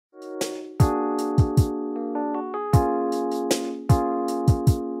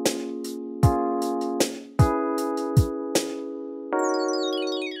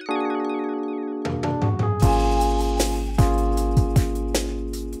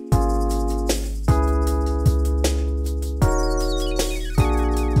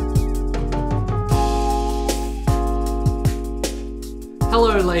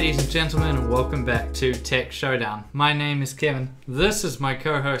ladies and gentlemen, and welcome back to Tech Showdown. My name is Kevin, this is my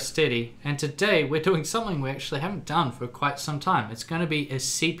co-host Teddy, and today we're doing something we actually haven't done for quite some time. It's going to be a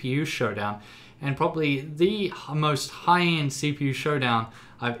CPU showdown, and probably the most high-end CPU showdown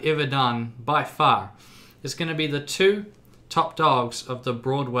I've ever done by far. It's going to be the two top dogs of the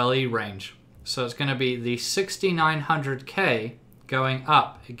Broadwell-E range. So it's going to be the 6900K going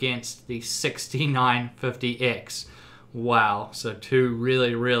up against the 6950X. Wow, so two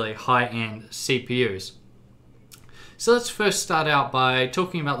really high-end CPUs. So let's first start out by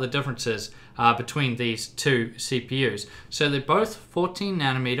talking about the differences between these two CPUs. So they're both 14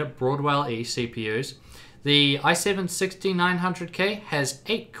 nanometer Broadwell-E CPUs. The i7-6900K has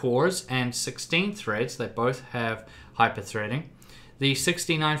 8 cores and 16 threads. They both have hyperthreading. The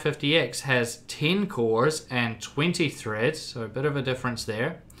 6950X has 10 cores and 20 threads, so a bit of a difference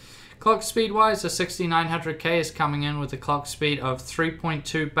there. Clock speed wise, the 6900K is coming in with a clock speed of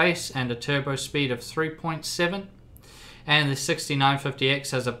 3.2 base and a turbo speed of 3.7. And the 6950X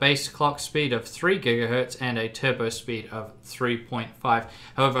has a base clock speed of 3 GHz and a turbo speed of 3.5.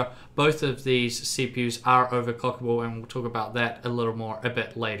 However, both of these CPUs are overclockable, and we'll talk about that a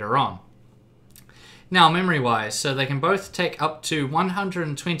bit later on. Now, memory-wise, so they can both take up to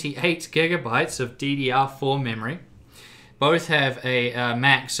 128 gigabytes of DDR4 memory. Both have a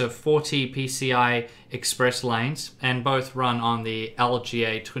max of 40 PCI Express lanes, and both run on the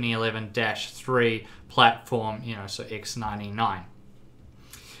LGA 2011-3 platform, so X99.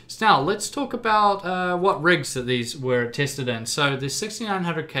 So now, let's talk about what rigs that these were tested in. So the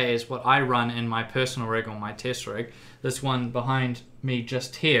 6900K is what I run in my personal rig, or my test rig. This one behind me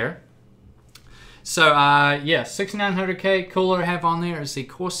just here. So yeah, 6900K cooler I have on there is the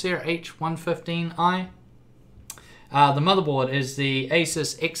Corsair H115i. The motherboard is the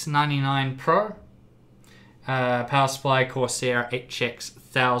Asus X99 Pro. Power supply Corsair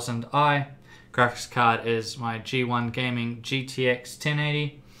HX1000i. Graphics card is my G1 Gaming GTX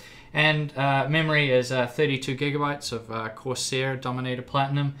 1080. And memory is 32 gigabytes of Corsair Dominator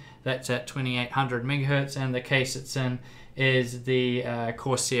Platinum. That's at 2800 megahertz, and the case it's in is the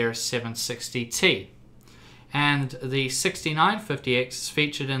Corsair 760T. And the 6950X is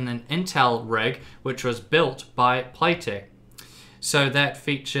featured in an Intel rig, which was built by Playtech. So that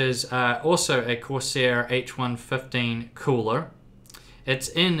features also a Corsair H115 cooler. It's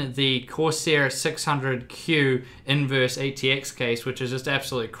in the Corsair 600Q inverse ATX case, which is just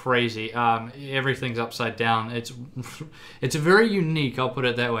absolutely crazy. Everything's upside down. It's very unique, I'll put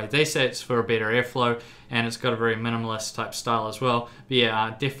it that way. They say it's for better airflow, and it's got a very minimalist type style as well. But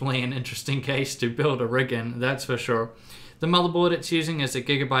yeah, definitely an interesting case to build a rig in, that's for sure. The motherboard it's using is a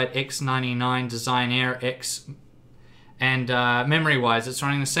Gigabyte X99 Designair X. And memory-wise, it's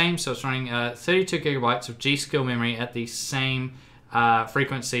running the same. So it's running 32 gigabytes of G.Skill memory at the same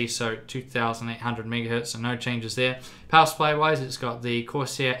frequency, so 2800 megahertz, so no changes there. Power supply wise, it's got the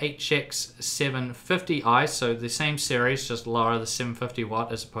Corsair HX750i, so the same series, just lower the 750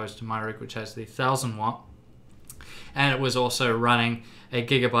 watt as opposed to my rig, which has the 1000 watt. And it was also running a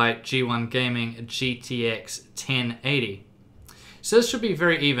Gigabyte G1 Gaming GTX 1080. So this should be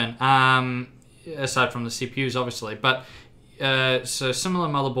very even, aside from the CPUs obviously, but so similar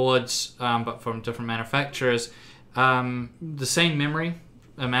motherboards, but from different manufacturers. The same memory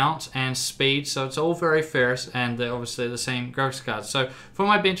amount and speed, so it's all very fair, and they're obviously the same graphics cards. So for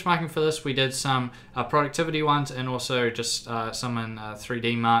my benchmarking for this, we did some productivity ones, and also just some in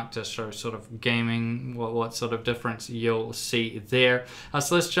 3D Mark to show sort of gaming, what sort of difference you'll see there.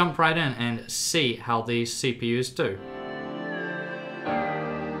 So let's jump right in and see how these CPUs do.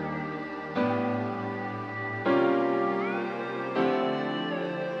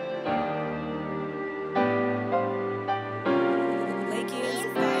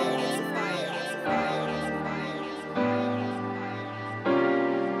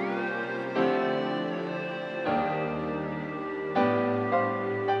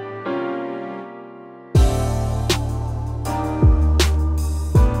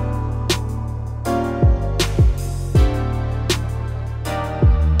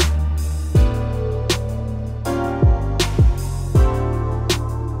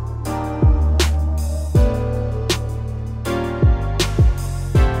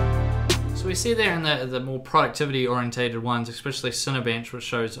 We see there in the more productivity orientated ones, especially Cinebench, which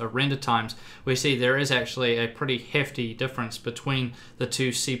shows render times, we see there is actually a pretty hefty difference between the two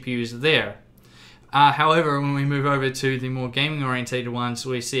CPUs there. However, when we move over to the more gaming orientated ones,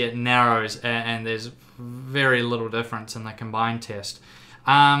 we see it narrows, and there's very little difference in the combined test.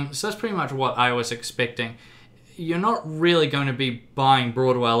 So that's pretty much what I was expecting. you're not really going to be buying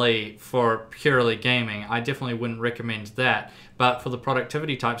Broadwell-E for purely gaming. I definitely wouldn't recommend that. But for the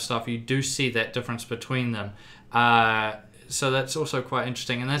productivity type stuff, you do see that difference between them. So that's also quite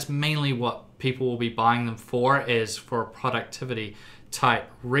interesting. And that's mainly what people will be buying them for, is for productivity type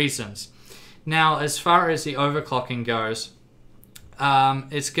reasons. Now, as far as the overclocking goes,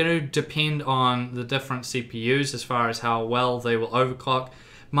 it's going to depend on the different CPUs as far as how well they will overclock.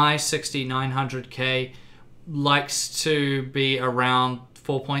 My 6900K likes to be around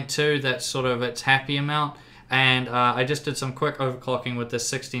 4.2. That's sort of its happy amount. And I just did some quick overclocking with the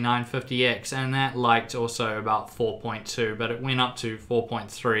 6950X, and that liked also about 4.2, but it went up to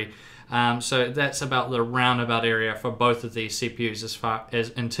 4.3. So that's about the roundabout area for both of these CPUs as far as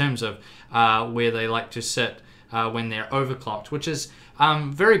in terms of where they like to sit when they're overclocked, which is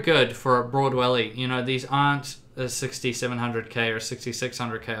very good for a Broadwell-E. You know, these aren't a 6700K or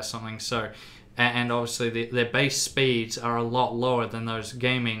 6600K or something. So, and obviously their base speeds are a lot lower than those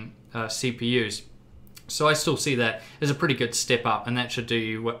gaming CPUs. So I still see that as a pretty good step up, and that should do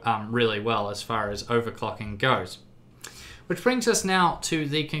you really well as far as overclocking goes. Which brings us now to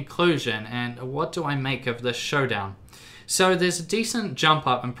the conclusion, and what do I make of this Showdown? So there's a decent jump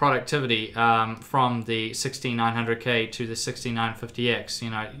up in productivity from the 6900K to the 6950X. You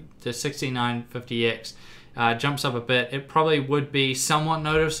know, the 6950X jumps up a bit. It probably would be somewhat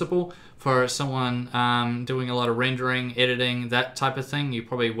noticeable for someone doing a lot of rendering, editing, that type of thing. You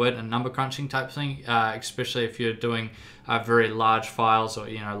probably would, a number crunching type thing, especially if you're doing very large files or,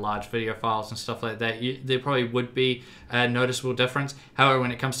 you know, large video files and stuff like that. There probably would be a noticeable difference. However,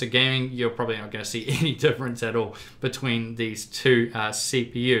 when it comes to gaming, you're probably not going to see any difference at all between these two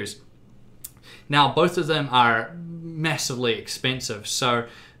CPUs. Now, both of them are massively expensive, so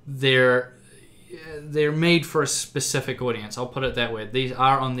they're made for a specific audience. I'll put it that way. These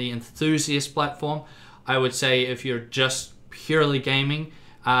are on the enthusiast platform. I would say if you're just purely gaming,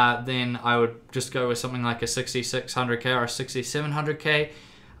 then I would just go with something like a 6600K or a 6700K,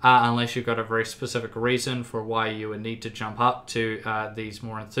 unless you've got a very specific reason for why you would need to jump up to these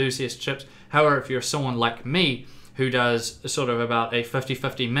more enthusiast chips. However, if you're someone like me who does sort of about a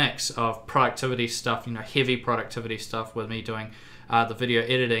 50-50 mix of productivity stuff, you know, heavy productivity stuff with me doing the video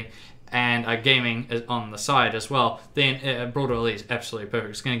editing, and gaming on the side as well, then Broadwell-E is absolutely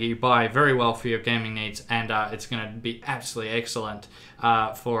perfect. It's going to get you by very well for your gaming needs, and it's going to be absolutely excellent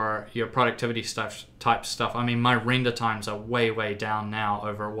for your productivity type stuff. I mean, my render times are way down now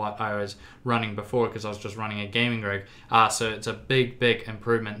over what I was running before, because I was just running a gaming rig. So it's a big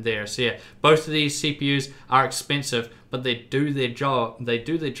improvement there. So yeah, both of these CPUs are expensive, but they do their job. They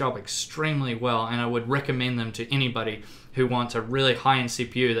do their job extremely well, and I would recommend them to anybody who wants a really high-end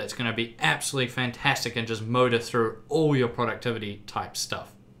CPU that's going to be absolutely fantastic and just motor through all your productivity type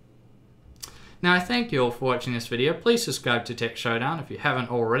stuff. Now, I thank you all for watching this video. Please subscribe to Tech Showdown if you haven't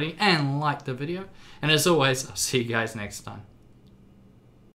already, and like the video. And as always, I'll see you guys next time.